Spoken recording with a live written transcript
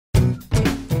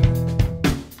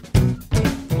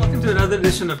to another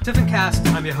edition of Tiffin Cast.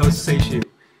 I'm your host, Seishu.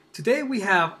 Today we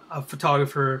have a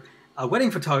photographer, a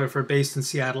wedding photographer based in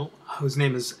Seattle, whose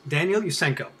name is Daniel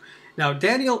Usenko. Now,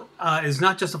 Daniel is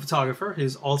not just a photographer,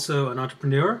 he's also an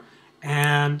entrepreneur,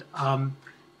 and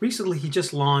recently he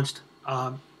just launched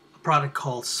a product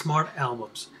called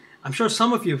SmartAlbums. I'm sure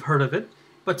some of you have heard of it,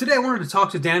 but today I wanted to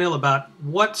talk to Daniel about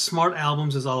what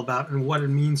SmartAlbums is all about and what it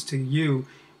means to you,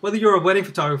 whether you're a wedding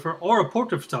photographer or a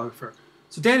portrait photographer.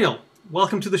 So Daniel,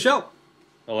 welcome to the show.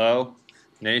 Hello,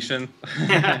 nation.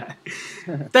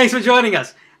 Thanks for joining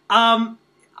us.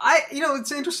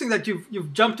 It's interesting that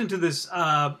you've jumped into this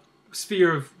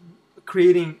sphere of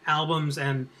creating albums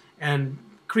and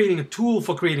creating a tool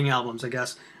for creating albums, I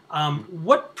guess.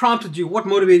 What prompted you? What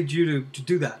motivated you to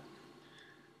do that?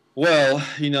 Well,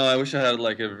 I wish I had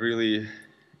like a really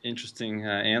interesting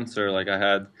answer. Like I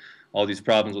had all these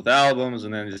problems with albums,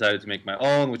 and then decided to make my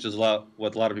own, which is what a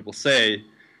lot of people say,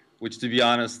 which, to be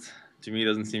honest, to me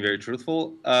doesn't seem very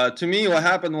truthful. To me, what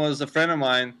happened was a friend of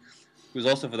mine, who's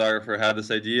also a photographer, had this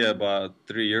idea about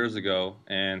 3 years ago,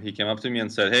 and he came up to me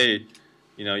and said, "Hey,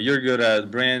 you're good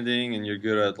at branding and you're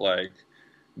good at like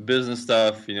business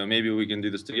stuff. Maybe we can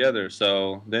do this together."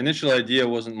 So the initial idea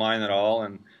wasn't mine at all,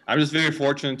 and I'm just very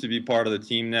fortunate to be part of the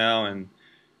team now. And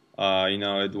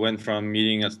it went from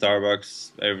meeting at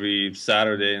Starbucks every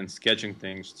Saturday and sketching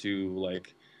things to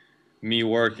like me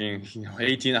working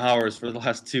 18 hours for the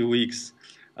last 2 weeks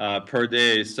per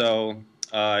day. So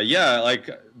yeah, like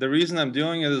the reason I'm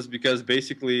doing it is because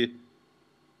basically,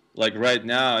 like right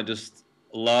now, I just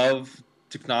love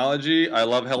technology. I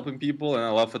love helping people, and I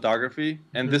love photography.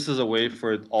 And this is a way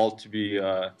for it all to be,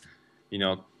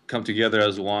 come together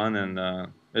as one. And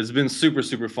it's been super,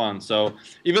 super fun. So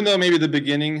even though maybe the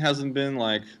beginning hasn't been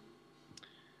like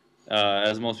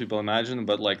as most people imagine,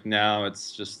 but like now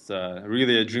it's just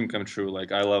really a dream come true.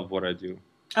 Like I love what I do.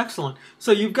 Excellent.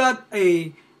 So you've got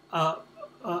a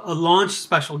launch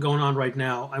special going on right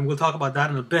now, and we'll talk about that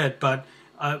in a bit. But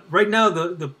right now,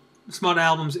 the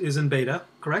SmartAlbums is in beta,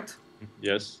 correct?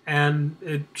 Yes. And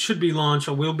it should be launched,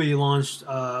 or will be launched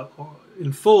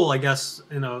in full, I guess,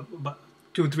 in about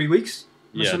 2 or 3 weeks.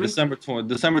 Yeah, December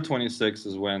 26th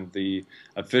is when the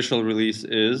official release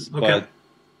is. Okay. But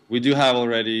we do have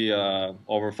already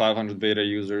over 500 beta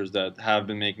users that have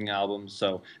been making albums,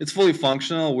 so it's fully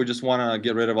functional. We just want to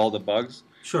get rid of all the bugs.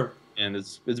 Sure. And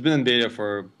it's been in beta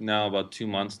for now about 2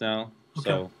 months now. Okay.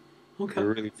 So okay.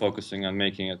 we're really focusing on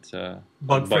making it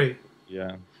bug-free.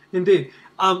 Yeah. Indeed.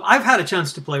 I've had a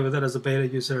chance to play with it as a beta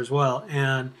user as well,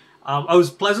 and I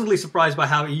was pleasantly surprised by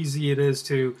how easy it is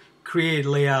to create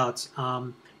layouts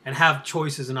and have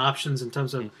choices and options in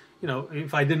terms of,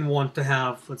 if I didn't want to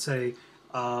have, let's say,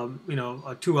 a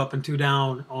 2 up and 2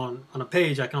 down on a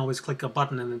page, I can always click a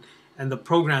button and the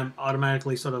program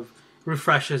automatically sort of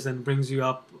refreshes and brings you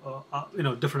up,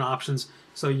 different options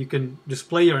so you can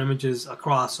display your images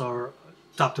across or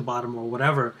top to bottom or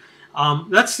whatever.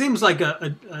 That seems like a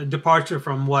departure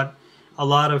from what a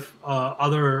lot of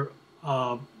other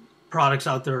products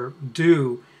out there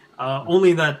do,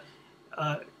 only that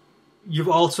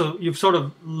you've sort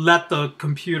of let the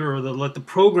computer or let the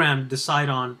program decide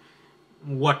on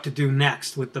what to do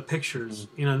next with the pictures.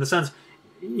 In the sense,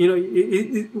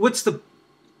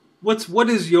 what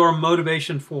is your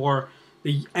motivation for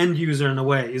the end user in a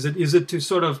way? Is it to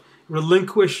sort of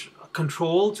relinquish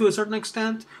control to a certain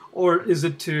extent, or is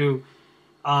it to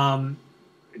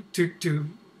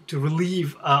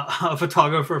relieve a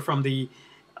photographer from the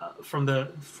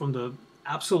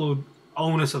absolute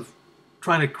onus of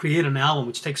trying to create an album,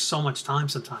 which takes so much time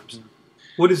sometimes?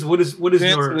 What is your...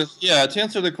 To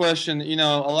answer the question, a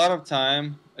lot of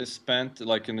time is spent,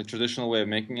 like in the traditional way of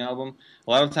making an album, a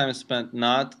lot of time is spent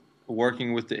not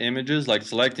working with the images, like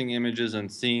selecting images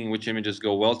and seeing which images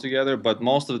go well together, but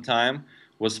most of the time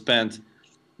was spent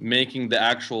making the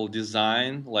actual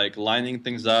design, like lining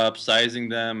things up, sizing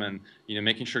them, and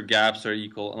making sure gaps are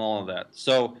equal and all of that.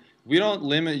 So we don't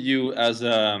limit you as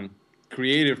a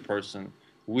creative person.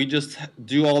 We just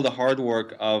do all the hard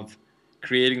work of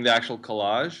creating the actual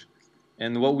collage.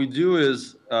 And what we do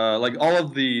is, like all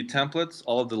of the templates,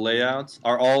 all of the layouts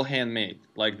are all handmade.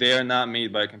 Like they are not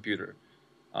made by a computer.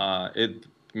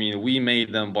 We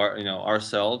made them by,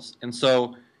 ourselves. And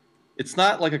so it's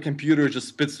not like a computer just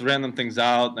spits random things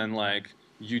out and like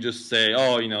you just say,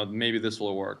 oh, maybe this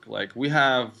will work. Like we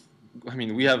have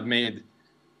made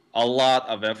a lot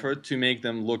of effort to make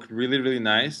them look really, really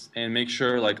nice and make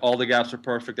sure like all the gaps are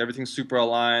perfect, everything's super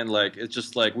aligned. Like it's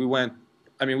just like we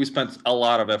spent a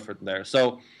lot of effort there.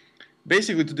 So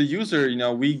basically to the user,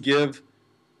 we give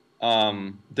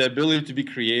the ability to be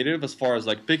creative as far as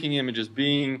like picking images,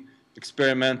 being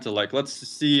experimental. Like, let's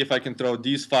see if I can throw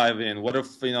these 5 in. What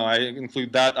if, I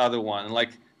include that other one? And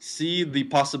like, see the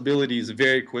possibilities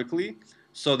very quickly,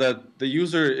 so that the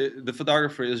user, the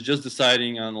photographer, is just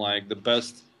deciding on like the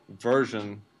best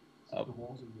version of.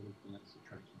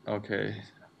 Okay.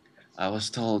 I was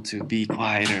told to be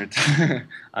quieter.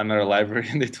 I'm at a library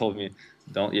and they told me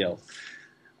don't yell.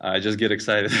 I just get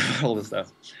excited about all this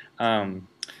stuff. Um,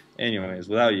 anyways,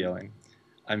 without yelling,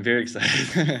 I'm very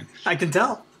excited. I can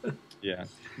tell. Yeah.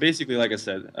 Basically, like I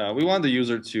said, we want the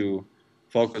user to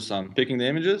focus on picking the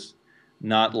images,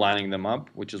 not lining them up,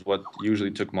 which is what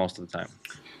usually took most of the time.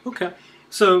 Okay.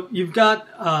 So you've got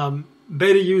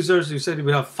beta users. You said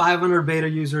we have 500 beta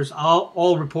users,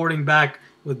 all reporting back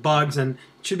with bugs, and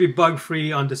it should be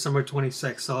bug-free on December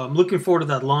 26th. So I'm looking forward to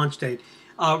that launch date.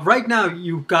 Right now,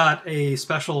 you've got a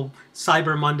special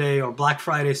Cyber Monday or Black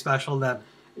Friday special that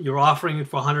you're offering it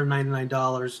for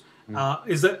 $199.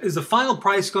 Is the final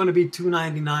price going to be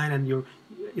 $299? And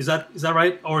is that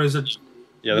right, or is it?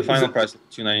 Yeah, the final price is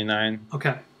 $299.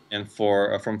 Okay. And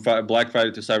for from Black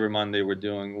Friday to Cyber Monday, we're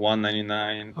doing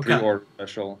 $199 pre-order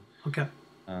special. Okay.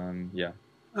 Yeah.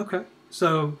 Okay.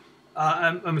 So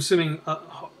I'm assuming,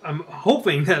 I'm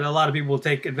hoping that a lot of people will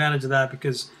take advantage of that,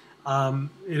 because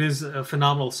it is a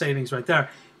phenomenal savings right there.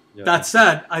 Yeah, that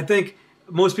said, I think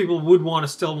most people would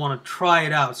still want to try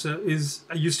it out. So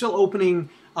are you still opening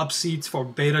up seats for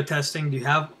beta testing? Do you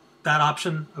have that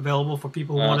option available for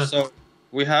people who want to? So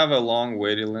we have a long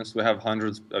waiting list. We have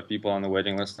hundreds of people on the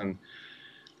waiting list, and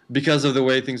because of the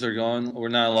way things are going, we're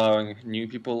not allowing new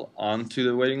people onto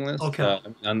the waiting list,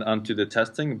 onto the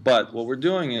testing. But what we're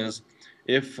doing is,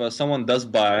 if someone does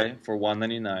buy for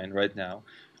 $199 right now,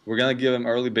 we're going to give them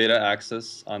early beta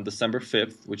access on December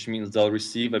 5th, which means they'll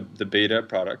receive the beta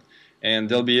product, and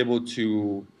they'll be able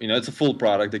to, it's a full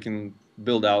product. They can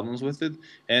build albums with it.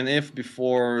 And if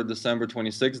before December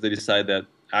 26th they decide that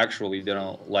actually they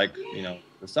don't like,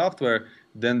 the software,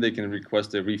 then they can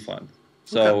request a refund.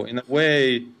 So in a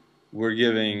way, we're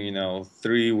giving,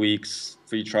 3 weeks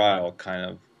free trial, kind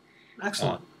of.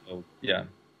 Excellent. So, yeah.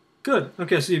 Good.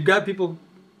 Okay, so you've got people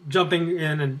jumping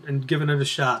in and giving it a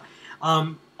shot.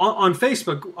 On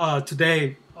Facebook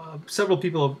today, several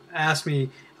people have asked me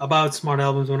about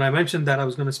SmartAlbums. When I mentioned that I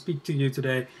was going to speak to you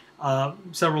today,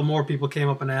 several more people came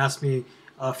up and asked me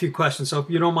a few questions. So if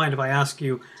you don't mind if I ask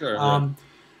you. Sure.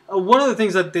 One of the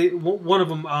things that one of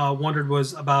them wondered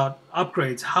was about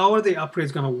upgrades. How are the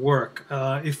upgrades going to work?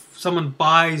 If someone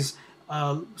buys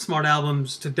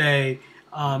SmartAlbums today,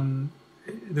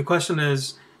 the question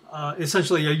is,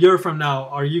 essentially a year from now,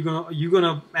 are you going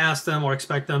to ask them or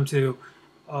expect them to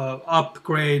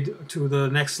upgrade to the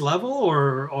next level,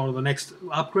 or the next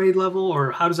upgrade level,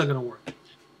 or how is that going to work?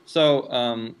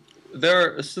 So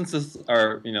since this is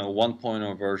our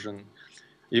 1.0 version,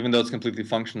 even though it's completely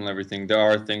functional and everything, there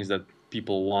are things that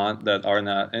people want that are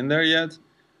not in there yet.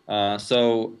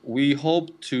 So we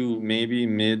hope to maybe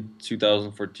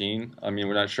mid-2014,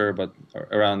 we're not sure, but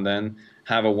around then,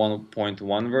 have a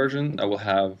 1.1 version that will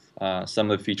have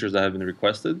some of the features that have been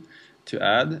requested to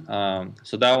add.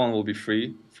 So that one will be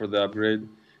free for the upgrade,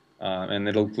 and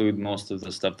it'll include most of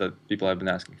the stuff that people have been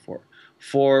asking for.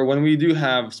 For when we do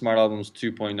have SmartAlbums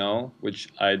 2.0, which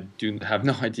I do have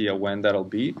no idea when that'll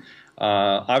be,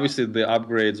 obviously the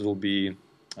upgrades will be,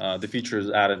 the features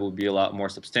added will be a lot more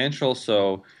substantial,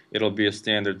 so it'll be a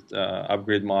standard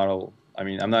upgrade model.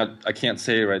 I can't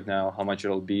say right now how much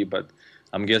it'll be, but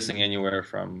I'm guessing anywhere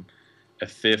from a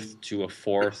fifth to a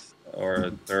fourth or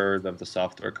a third of the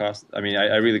software cost. I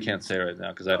really can't say right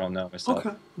now because I don't know myself.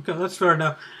 Okay, that's fair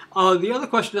enough. The other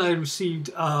question I received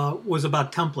was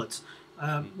about templates.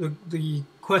 The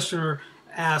questioner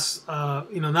asks,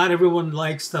 not everyone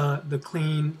likes the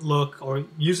clean look or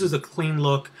uses the clean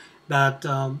look that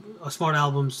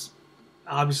SmartAlbums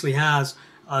obviously has.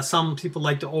 Some people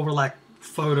like to overlap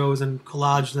photos and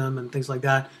collage them and things like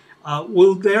that.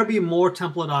 Will there be more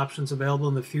template options available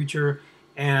in the future,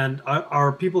 and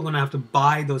are people going to have to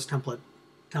buy those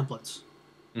templates?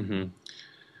 Mm-hmm.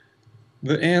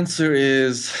 The answer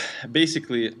is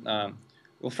basically,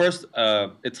 well, first,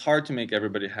 it's hard to make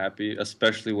everybody happy,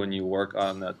 especially when you work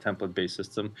on a template-based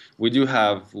system. We do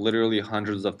have literally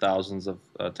hundreds of thousands of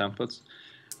templates,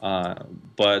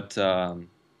 but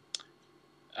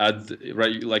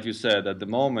right, like you said, at the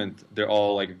moment they're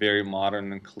all like very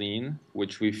modern and clean,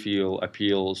 which we feel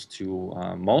appeals to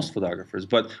most photographers.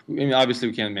 But obviously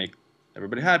we can't make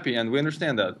everybody happy, and we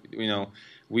understand that.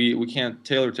 We can't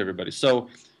tailor to everybody. So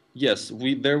yes,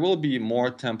 there will be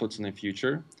more templates in the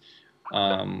future.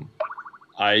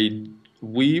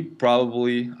 We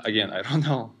probably, again, I don't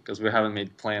know because we haven't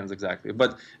made plans exactly,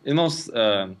 but in most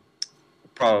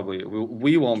probably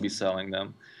we won't be selling them,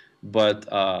 but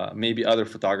maybe other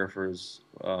photographers,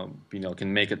 can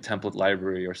make a template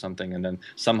library or something, and then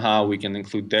somehow we can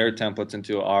include their templates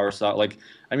into our like.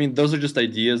 I mean, those are just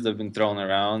ideas that have been thrown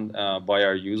around by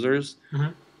our users.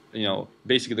 Mm-hmm.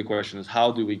 Basically the question is how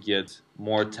do we get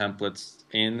more templates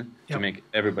in to Yep. make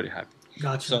everybody happy?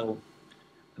 Gotcha. So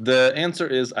the answer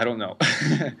is I don't know.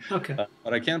 Okay.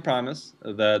 But I can promise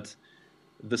that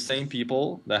the same people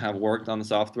that have worked on the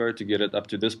software to get it up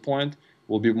to this point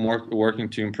will be more working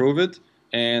to improve it,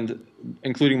 and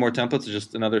including more templates is just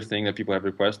another thing that people have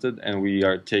requested, and we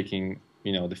are taking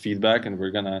the feedback, and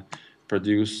we're gonna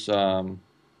produce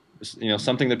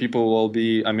something that people will be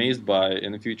amazed by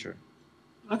in the future.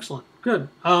 Excellent. Good.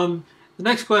 The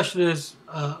next question is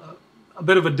a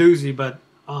bit of a doozy, but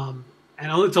and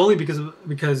it's only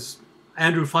because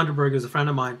Andrew Funderburg is a friend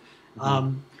of mine.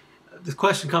 Mm-hmm. This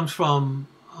question comes from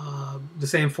the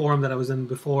same forum that I was in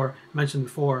before, mentioned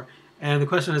before, and the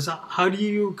question is, how do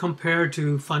you compare to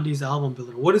Fundy's Album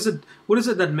Builder? What is it? What is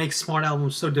it that makes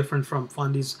SmartAlbums so different from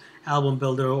Fundy's Album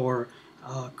Builder or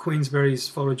Queensberry's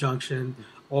Photo Junction,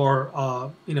 or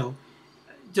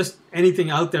just anything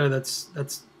out there that's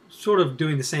sort of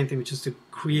doing the same thing, which is to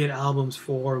create albums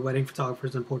for wedding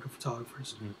photographers and portrait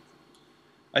photographers? Mm-hmm.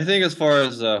 I think as far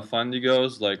as Fundy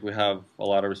goes, like we have a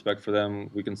lot of respect for them.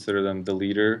 We consider them the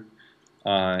leader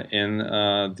in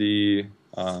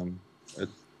um,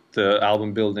 the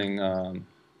album building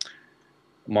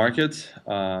market.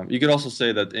 You could also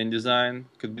say that InDesign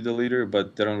could be the leader,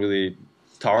 but they don't really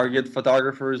target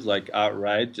photographers like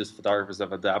outright. Just photographers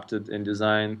have adapted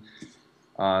InDesign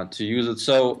to use it.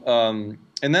 So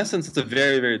in that sense, it's a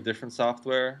very, very different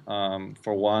software.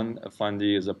 For one,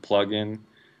 Fundy is a plugin.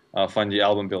 Fundy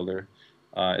Album Builder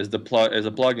is a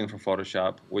plugin for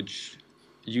Photoshop, which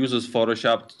uses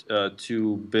Photoshop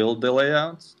to build the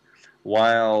layouts,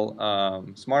 while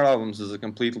SmartAlbums is a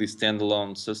completely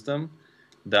standalone system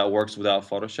that works without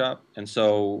Photoshop. And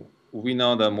so we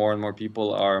know that more and more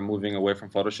people are moving away from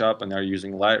Photoshop and are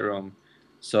using Lightroom.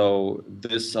 So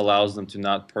this allows them to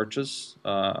not purchase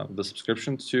the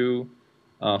subscription to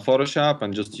Photoshop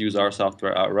and just use our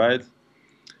software outright.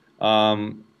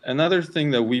 Another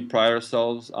thing that we pride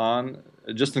ourselves on,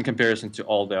 just in comparison to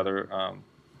all the other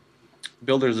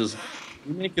builders, is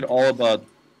we make it all about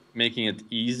making it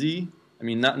easy. I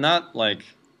mean, not like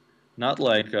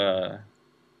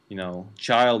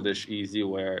childish easy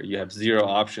where you have zero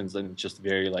options and it's just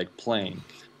very like plain.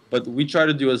 But we try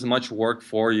to do as much work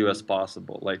for you as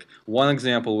possible. Like one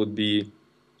example would be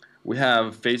we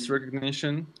have face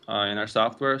recognition in our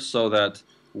software so that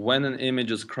when an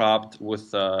image is cropped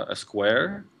with a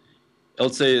square,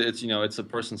 let's say it's a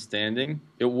person standing,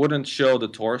 it wouldn't show the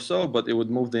torso, but it would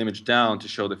move the image down to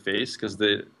show the face because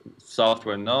the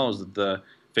software knows that the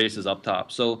face is up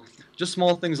top. So just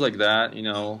small things like that,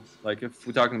 like if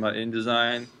we're talking about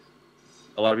InDesign,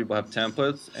 a lot of people have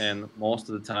templates, and most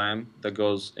of the time that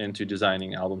goes into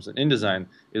designing albums in InDesign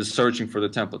is searching for the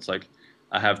templates. Like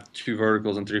I have 2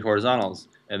 verticals and 3 horizontals,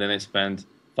 and then I spend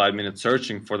 5 minutes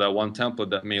searching for that one template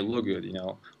that may look good.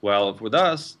 Well, with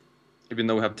us, even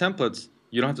though we have templates,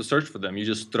 you don't have to search for them. You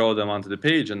just throw them onto the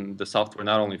page, and the software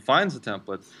not only finds the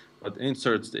template, but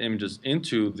inserts the images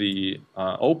into the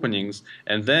openings.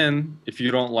 And then if you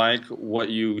don't like what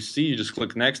you see, you just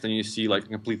click next, and you see like a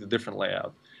completely different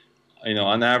layout.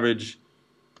 On average,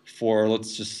 for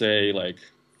let's just say like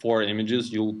 4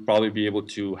 images, you'll probably be able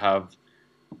to have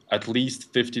at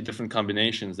least 50 different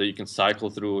combinations that you can cycle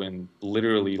through in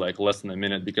literally like less than a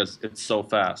minute because it's so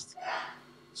fast.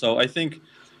 So I think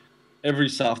every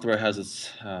software has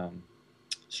its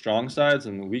strong sides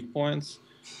and weak points.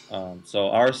 So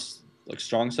our like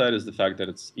strong side is the fact that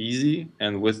it's easy,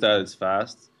 and with that, it's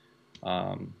fast.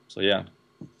 So yeah.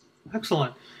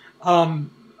 Excellent.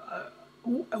 Um,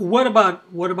 what about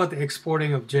the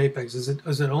exporting of JPEGs?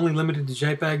 Is it only limited to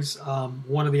JPEGs?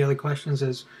 One of the other questions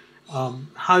is,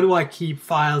 how do I keep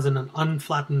files in an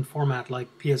unflattened format like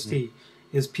PST?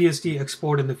 Mm-hmm. Is PST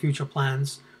export in the future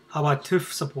plans? How about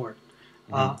TIFF support?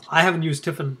 Mm-hmm. I haven't used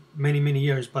TIFF in many, many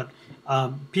years, but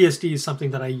PST is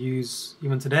something that I use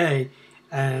even today,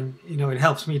 and it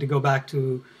helps me to go back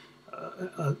to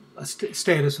a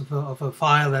status of a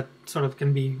file that sort of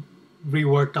can be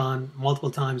reworked on multiple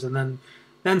times and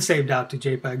then saved out to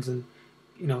JPEGs, and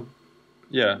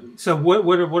Yeah. So what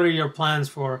are your plans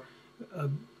for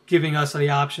giving us the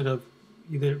option of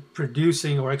either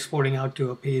producing or exporting out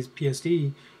to a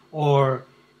PST, or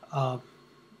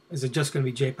is it just going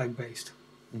to be JPEG based?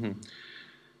 Mm-hmm.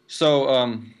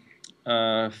 So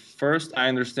first, I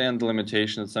understand the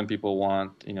limitation that some people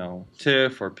want,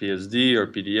 TIFF or PSD or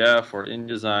PDF or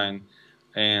InDesign.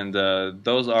 and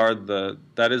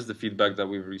that is the feedback that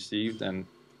we've received, and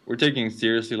we're taking it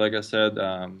seriously. Like I said,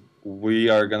 we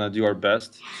are gonna do our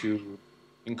best to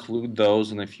include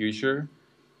those in the future.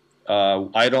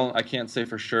 I can't say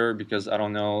for sure because I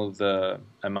don't know the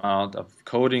amount of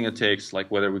coding it takes, like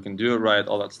whether we can do it right,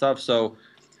 all that stuff. So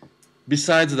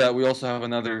besides that, we also have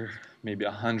another maybe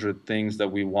 100 things that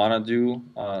we want to do.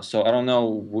 So I don't know,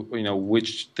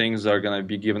 which things are going to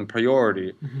be given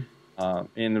priority.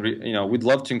 Mhm. We'd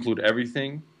love to include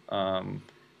everything,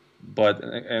 but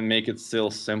and make it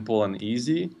still simple and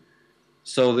easy.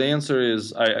 So the answer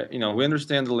is, we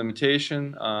understand the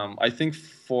limitation. I think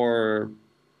for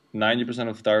 90%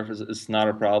 of photographers, it's not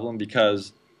a problem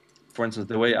because, for instance,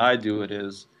 the way I do it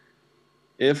is,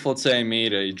 if let's say I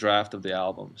made a draft of the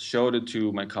album, showed it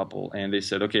to my couple, and they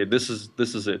said, okay, this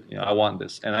is it, I want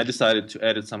this, and I decided to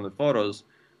edit some of the photos.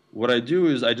 What I do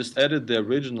is I just edit the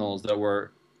originals that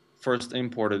were first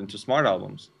imported into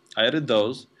SmartAlbums. I edit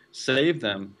those, save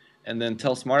them, and then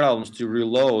tell SmartAlbums to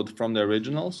reload from the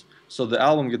originals, so the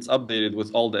album gets updated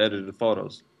with all the edited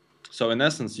photos. So in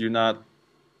essence, you're not,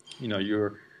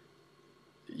 you're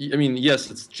I mean,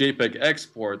 yes, it's JPEG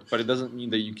export, but it doesn't mean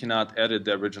that you cannot edit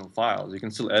the original files. You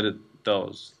can still edit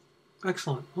those.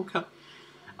 Excellent. Okay.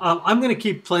 I'm going to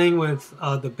keep playing with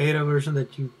the beta version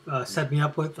that you set me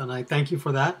up with, and I thank you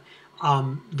for that.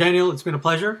 Daniel, it's been a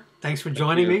pleasure. Thanks for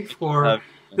joining me for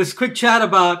this quick chat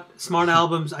about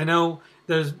SmartAlbums. I know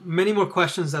there's many more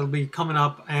questions that will be coming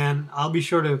up, and I'll be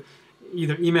sure to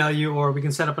either email you or we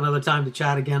can set up another time to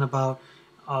chat again about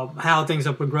how things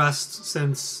have progressed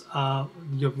since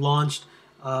you've launched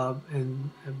and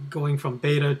going from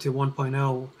beta to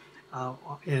 1.0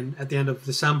 at the end of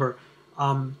December.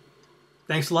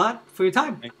 Thanks a lot for your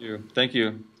time. Thank you. Thank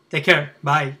you. Take care.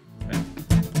 Bye.